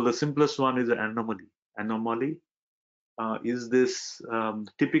example, the simplest one is an anomaly. Anomaly, is this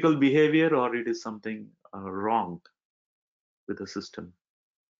typical behavior, or it is something wrong with the system,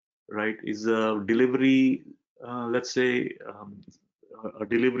 right? Is a delivery, let's say, a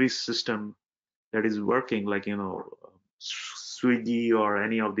delivery system that is working, like Swiggy or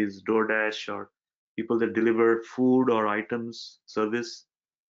any of these DoorDash, or people that deliver food or items, service.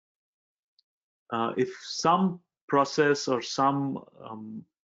 If some process or some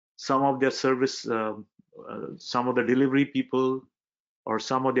of their service, some of the delivery people, or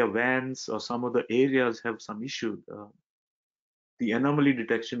some of their vans, or some of the areas have some issue, the anomaly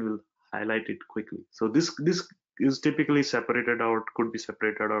detection will highlight it quickly. So this is typically separated out, could be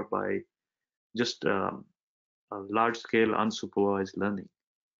separated out by just a large scale unsupervised learning,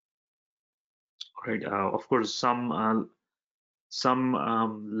 right? Of course, some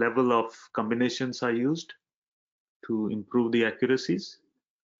level of combinations are used to improve the accuracies,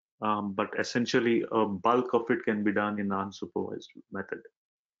 but essentially a bulk of it can be done in an unsupervised method.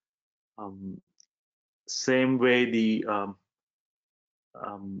 Same way, the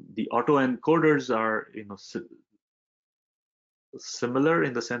autoencoders are similar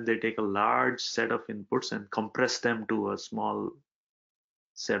in the sense they take a large set of inputs and compress them to a small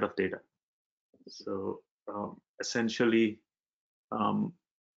set of data. So essentially,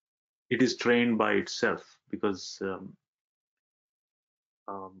 it is trained by itself, because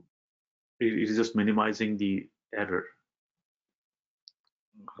it is just minimizing the error.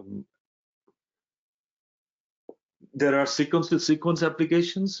 There are sequence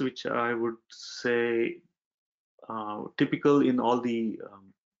applications, which I would say typical in all the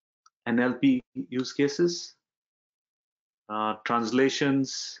NLP use cases.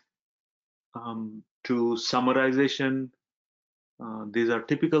 Translations, to summarization. These are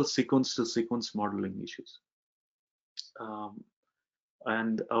typical sequence-to-sequence modeling issues. Um,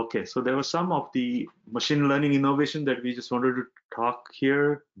 and okay, so there were some of the machine learning innovation that we just wanted to talk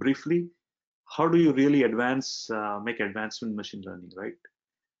here briefly. How do you really make advancement in machine learning, right?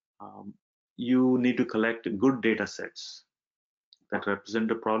 You need to collect good data sets that represent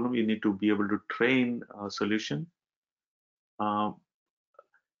a problem. You need to be able to train a solution.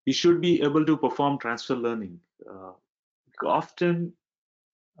 You should be able to perform transfer learning. Often,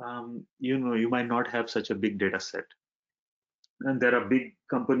 you might not have such a big data set. And there are big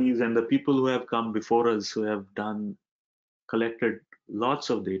companies and the people who have come before us who have collected lots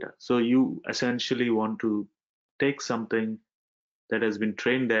of data. So you essentially want to take something that has been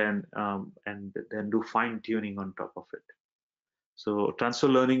trained and then do fine tuning on top of it. So transfer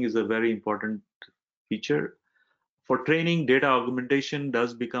learning is a very important feature. For training, data augmentation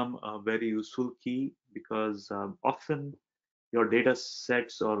does become a very useful key because often your data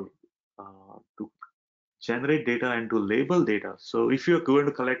sets or to generate data and to label data. So if you're going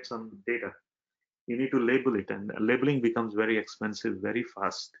to collect some data, you need to label it, and labeling becomes very expensive very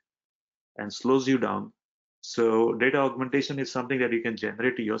fast and slows you down. So data augmentation is something that you can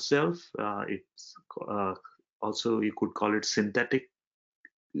generate yourself. It's also, you could call it synthetic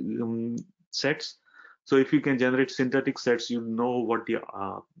sets. So if you can generate synthetic sets, you know what the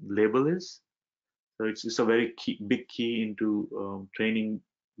label is. So it's a very big key into training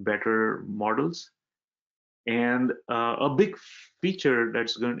better models. And a big feature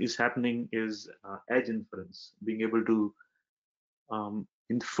is happening is edge inference, being able to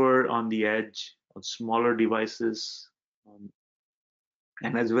infer on the edge on smaller devices,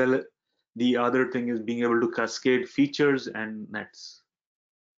 and as well, the other thing is being able to cascade features and nets.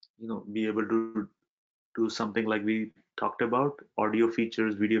 Be able to do something like we talked about, audio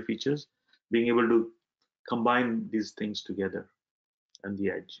features, video features, being able to combine these things together on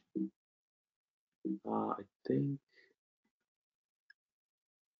the edge. I think,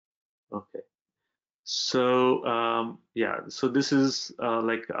 okay. So yeah, so this is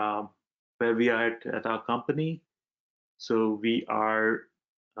where we are at our company. So we are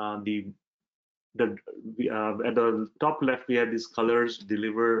the at the top left we have these colors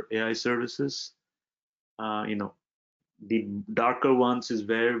deliver AI services. The darker ones is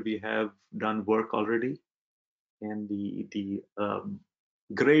where we have done work already, and the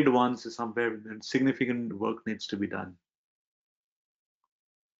grade ones is somewhere significant work needs to be done.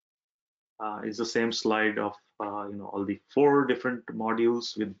 It's the same slide of all the 4 different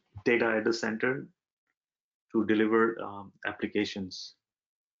modules with data at the center to deliver applications,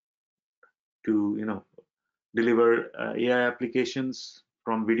 to deliver AI applications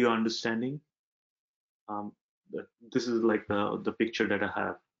from video understanding. This is like the picture that I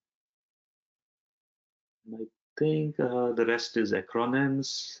have. I think the rest is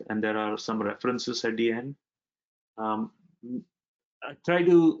acronyms, and there are some references at the end. I try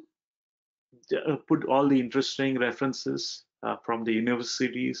to put all the interesting references from the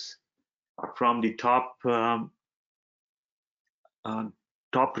universities, from the uh,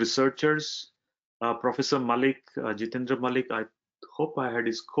 top researchers. Professor Malik, Jitendra Malik, I hope I had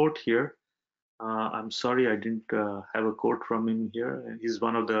his quote here. I'm sorry I didn't have a quote from him here. He's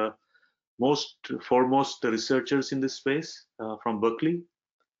one of the foremost researchers in this space from Berkeley.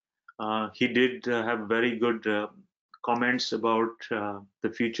 He did have very good comments about the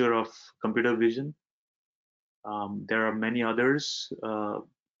future of computer vision. There are many others,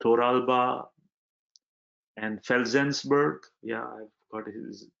 Toralba and Felsensberg. Yeah, I've got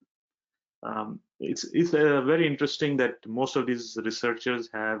his. It's very interesting that most of these researchers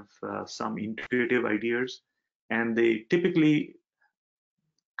have some intuitive ideas, and they typically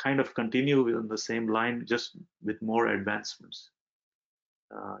kind of continue on the same line, just with more advancements.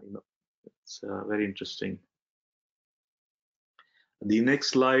 It's very interesting. The next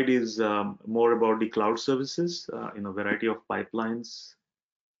slide is more about the cloud services, variety of pipelines,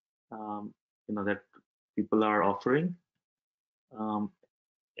 that people are offering.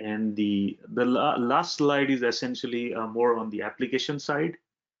 And the last slide is essentially more on the application side,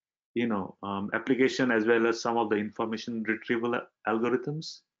 application as well as some of the information retrieval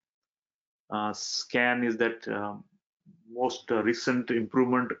algorithms. Scan is that most recent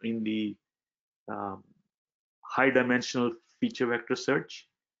improvement in the high dimensional feature vector search.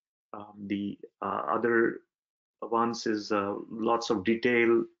 The other ones is lots of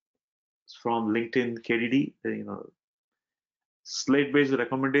detail from LinkedIn KDD. Slate-based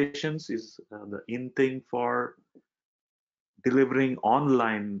recommendations is the in thing for delivering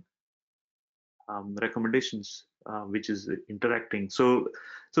online recommendations. which is interacting. So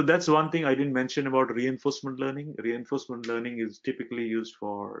that's one thing I didn't mention about reinforcement learning. Reinforcement learning is typically used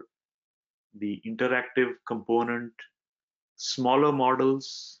for the interactive component, smaller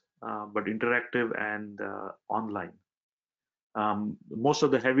models, but interactive and online. Most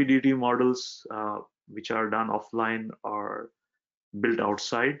of the heavy duty models which are done offline are built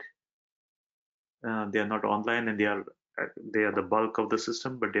outside. They are not online, and they are the bulk of the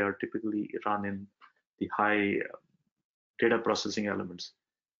system, but they are typically run in the high data processing elements.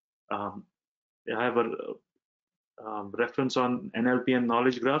 I have a reference on NLP and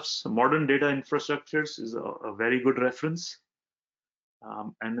knowledge graphs. Modern data infrastructures is a very good reference.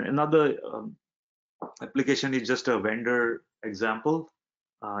 And another application is just a vendor example.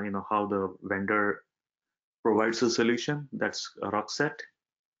 How the vendor provides a solution. That's a Rockset.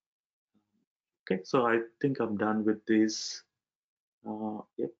 Okay, so I think I'm done with this.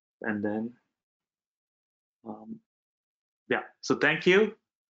 Yep, and then yeah. So thank you.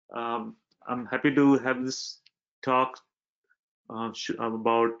 I'm happy to have this talk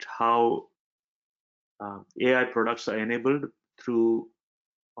about how AI products are enabled through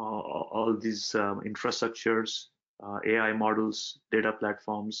all these infrastructures, AI models, data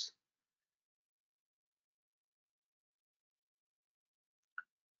platforms.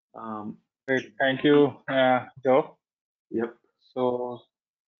 Great. Thank you, Joe. Yep. So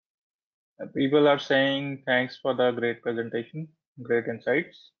people are saying thanks for the great presentation, great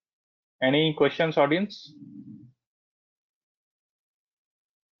insights. Any questions, audience?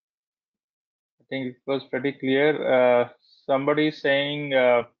 I think it was pretty clear. Somebody saying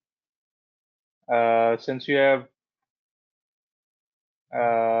since you have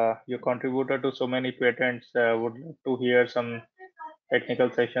you contributed to so many patents, would love to hear some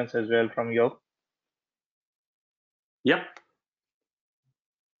technical sessions as well from you. Yep.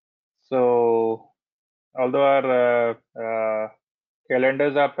 So although our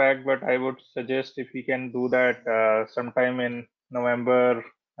calendars are packed, but I would suggest if we can do that sometime in November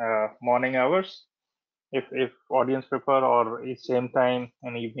morning hours, if audience prefer, or same time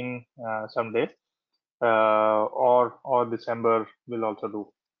and evening someday, or December will also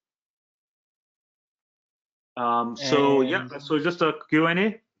do. So yeah, so just a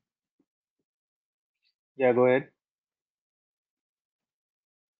Q&A. Yeah, go ahead.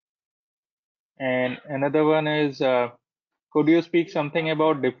 And another one is, could you speak something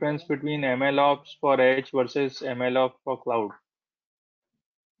about difference between MLOps for edge versus MLOps for cloud?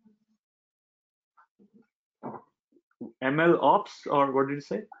 ML ops, or what did you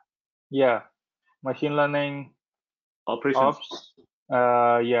say? Yeah, machine learning Operations. ops.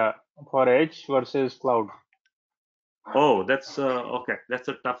 Yeah, for edge versus cloud. Oh, that's okay. That's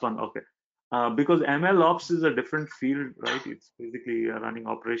a tough one. Okay, because ML ops is a different field, right? It's basically running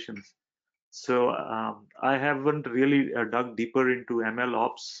operations. So I haven't really dug deeper into ML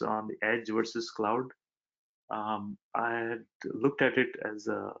ops on the edge versus cloud. I had looked at it as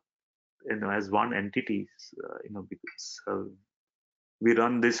as one entity, because we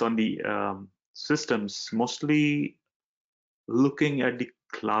run this on the systems, mostly looking at the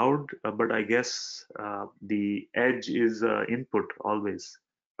cloud, but I guess the edge is input always,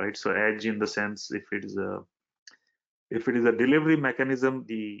 right? So edge in the sense, if it is a delivery mechanism,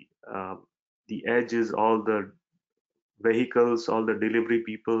 the edge is all the vehicles, all the delivery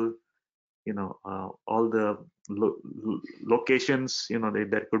people, all the locations.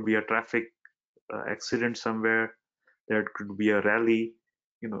 There could be a traffic accident somewhere, there could be a rally.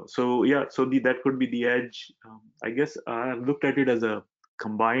 So yeah, so that could be the edge. I guess I looked at it as a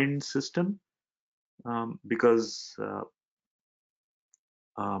combined system, because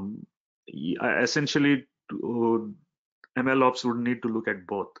essentially ML ops would need to look at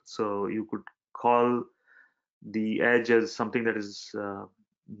both. So you could call the edge as something that is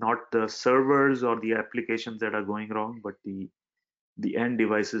not the servers or the applications that are going wrong, but the end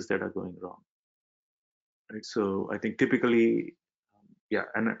devices that are going wrong, right? So I think typically, yeah,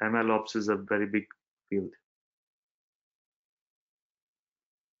 and ML ops is a very big field.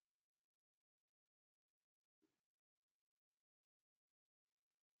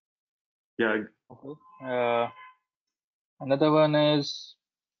 Yeah. Okay. Another one is,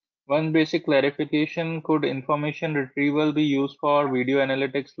 one basic clarification, could information retrieval be used for video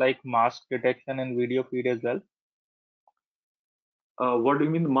analytics like mask detection and video feed as well? What do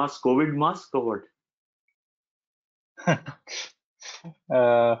you mean, mask? COVID mask or what?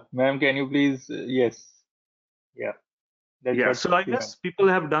 Ma'am, can you please? Yes. Yeah, that's Yeah, what so I she meant. guess people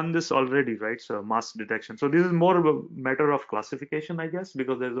have done this already, right? So mask detection. So this is more of a matter of classification, I guess,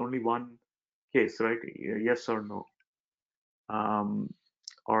 because there's only one case, right? Yes or no.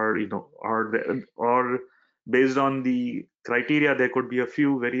 Or or based on the criteria, there could be a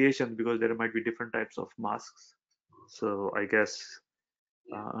few variations because there might be different types of masks. So I guess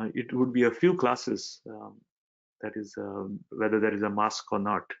it would be a few classes, that is whether there is a mask or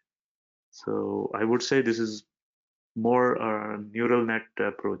not. So I would say this is more a neural net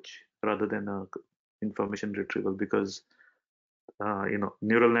approach rather than a information retrieval, because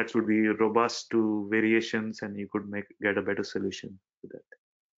neural nets would be robust to variations and you could get a better solution to that.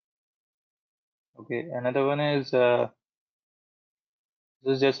 Okay, another one is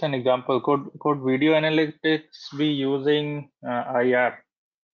this is just an example. Could video analytics be using IR?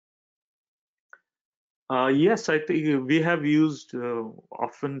 Yes, I think we have used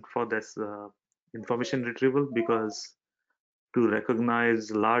often for this information retrieval, because to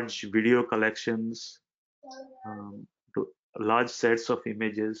recognize large video collections, to large sets of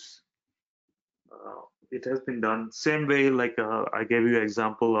images, it has been done same way. Like I gave you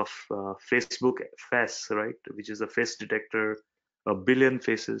example of Facebook face, right, which is a face detector, a billion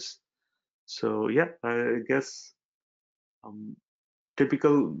faces. So yeah, I guess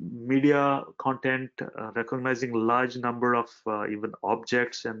typical media content, recognizing large number of even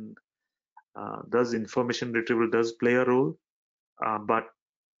objects, and thus information retrieval does play a role. But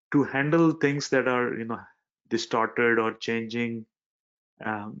to handle things that are distorted or changing,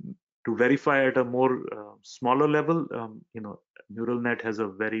 um, to verify at a more smaller level, neural net has a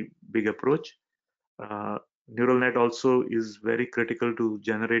very big approach. uh, Neural net also is very critical to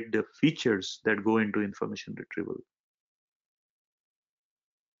generate the features that go into information retrieval.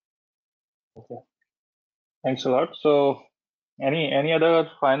 Okay, thanks a lot. So, any other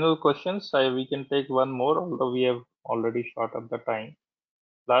final questions? We can take one more, although we have already shot up the time.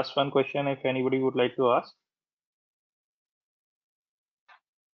 Last one question, if anybody would like to ask.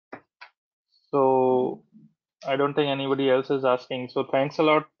 So, I don't think anybody else is asking. So, thanks a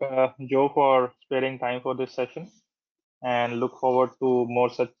lot, Joe, for sparing time for this session, and look forward to more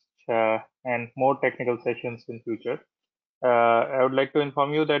such and more technical sessions in future. I would like to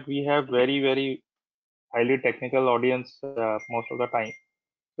inform you that we have very highly technical audience most of the time.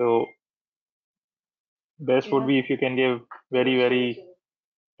 So best would be if you can give very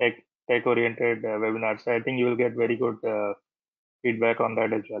tech oriented webinars. I think you will get very good feedback on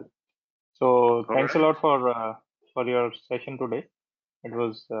that as well. So thanks a lot for your session today. It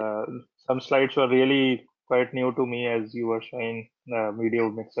was some slides were really quite new to me as you were showing the video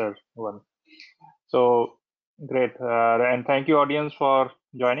mixer one. So great, and thank you audience for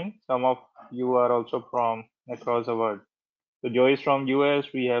joining. Some of you are also from across the world. So Joe is from US.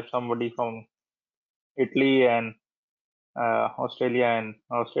 We have somebody from Italy and Australia, and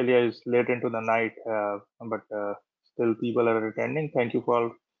Australia is late into the night, but still people are attending. Thank you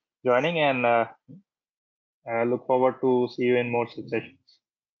for joining, and I look forward to see you in more sessions.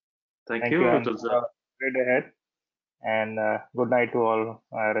 Thank you, And Tulsa. great ahead, and good night to all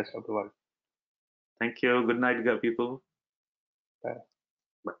rest of the world. Thank you. Good night, people. Bye.